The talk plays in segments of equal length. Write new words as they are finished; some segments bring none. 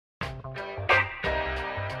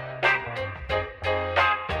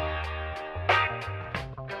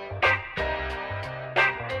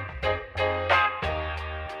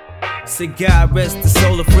said God rest the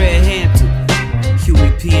soul of Fred Hampton,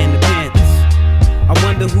 Huey P. and the Panthers. I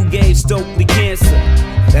wonder who gave Stokely cancer.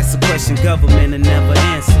 That's a question government will never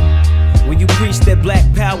answer. When you preach that black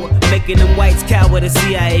power, making them whites cower, the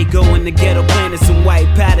CIA go in the ghetto planting some white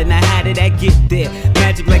powder. Now how did that get there?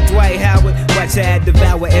 Magic like Dwight Howard, watch how I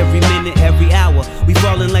devour every minute, every hour. We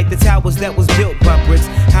falling like the towers that was built by bricks.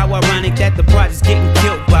 How ironic that the project's getting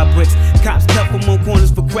killed by bricks. Cops cuff them on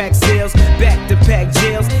corners for crack sales, back to pack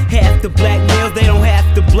jails. Half the black males, they don't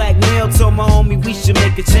have to blackmail. Told my homie we should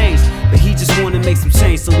make a change, but he just wanna make some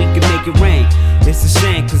change so we can make it rain. It's a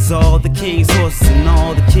shame, cause all the king's horses and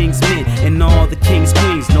all the king's men and all the king's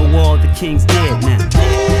queens know all the king's dead now.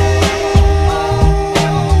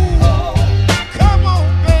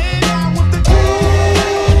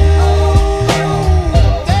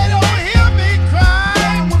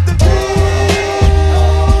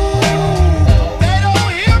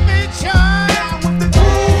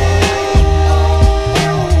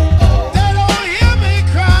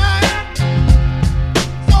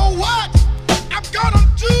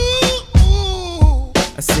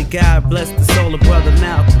 God bless the soul of Brother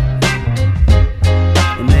Malcolm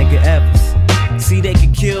and Medgar Evers. See, they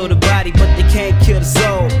can kill the body, but they can't kill the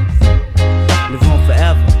soul. Live on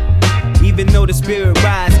forever. Even though the spirit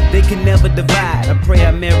rise, they can never divide. I pray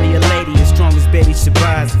I marry a lady as strong as Betty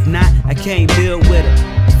Shabazz. If not, I can't build with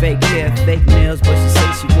her. Fake hair, fake nails, but she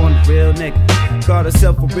said she want a real nigga. Called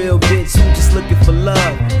herself a real bitch who just looking for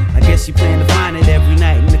love. I guess she planned to find it every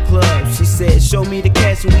night in the club. She said, show me the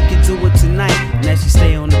cash and we can do it tonight. Now she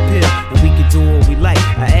stay on the pill and we can do what we like.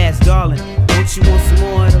 I asked, darling, don't you want some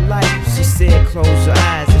more of the life? She said, close your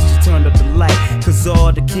eyes, and she turned up the light. Cause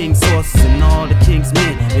all the king's horses and all the king's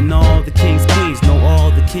men and all the king's queens know all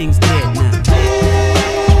the king's dead now.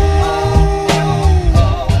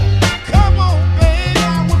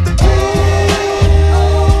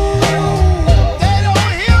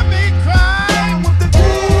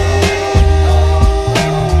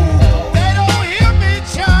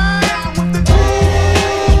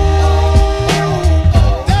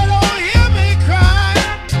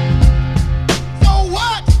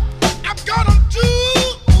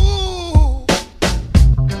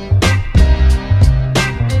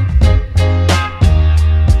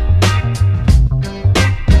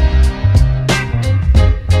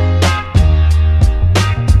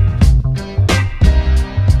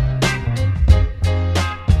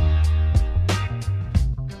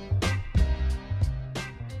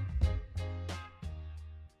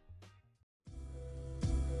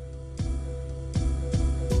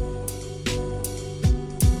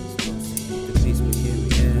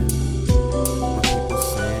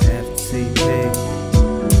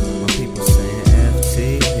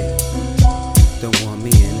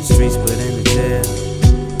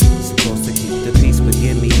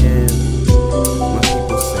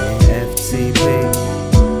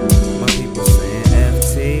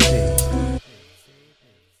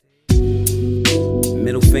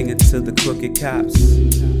 To the crooked cops,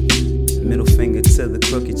 middle finger to the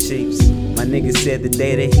crooked chiefs. My nigga said the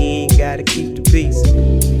day that he ain't gotta keep the peace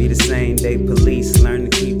be the same day police learn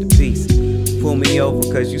to keep the peace. Pull me over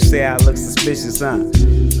cause you say I look suspicious, huh?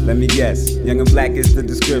 Let me guess, young and black is the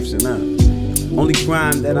description, huh? Only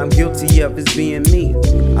crime that I'm guilty of is being me.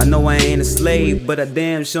 I know I ain't a slave, but I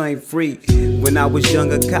damn sure ain't free. When I was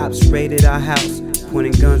younger, cops raided our house,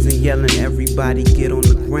 pointing guns and yelling, everybody get on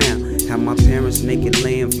the ground. Had my parents naked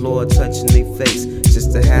laying floor touching their face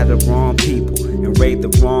just to have the wrong people and raid the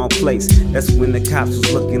wrong place. That's when the cops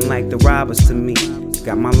was looking like the robbers to me.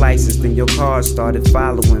 Got my license, then your car started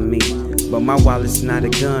following me. But my wallet's not a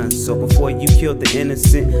gun, so before you kill the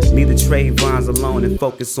innocent, leave the Trayvons alone and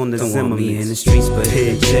focus on the Zimmermans. Don't want me in the streets, but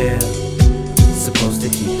hit jail. Supposed to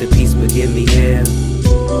keep the peace, but give me hell.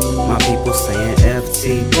 My people saying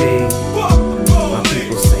FTP. My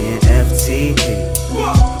people saying FTP.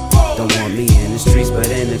 Don't want me in the streets, but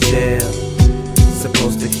in the jail.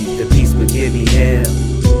 Supposed to keep the peace, but give me hell.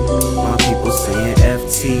 My people saying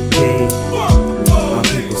FTP. My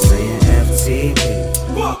people saying FTP.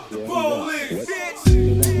 Fuck the police, bitch.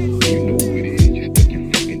 You know who it is. You stuck your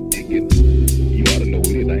fucking ticket. You ought to know who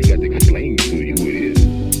it is. I ain't got to explain to you who it is.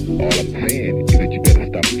 All I'm saying is that you better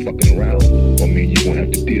stop fucking around, or me and you gonna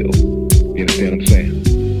have to deal. You understand what I'm saying?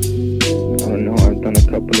 I don't know. I've done a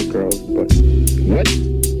couple of girls, but what?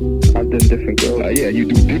 I've done different girls. Yeah, you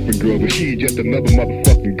do different girls, but she just another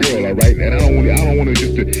motherfucking girl, all right? And I don't want to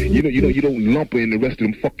just, you don't lump her in the rest of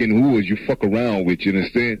them fucking hoods you fuck around with. You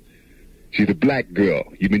understand? She's a black girl.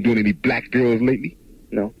 You been doing any black girls lately?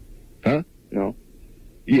 No. Huh? No.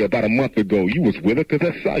 Yeah, about a month ago. You was with her because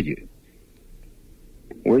I saw you.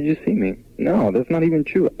 Where'd you see me? No, that's not even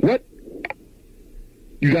true. What?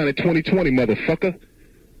 You got a 20/20, motherfucker.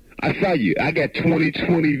 I saw you. I got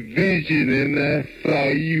 20/20 vision, and I saw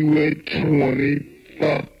you at 20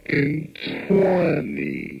 fucking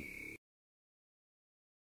 20.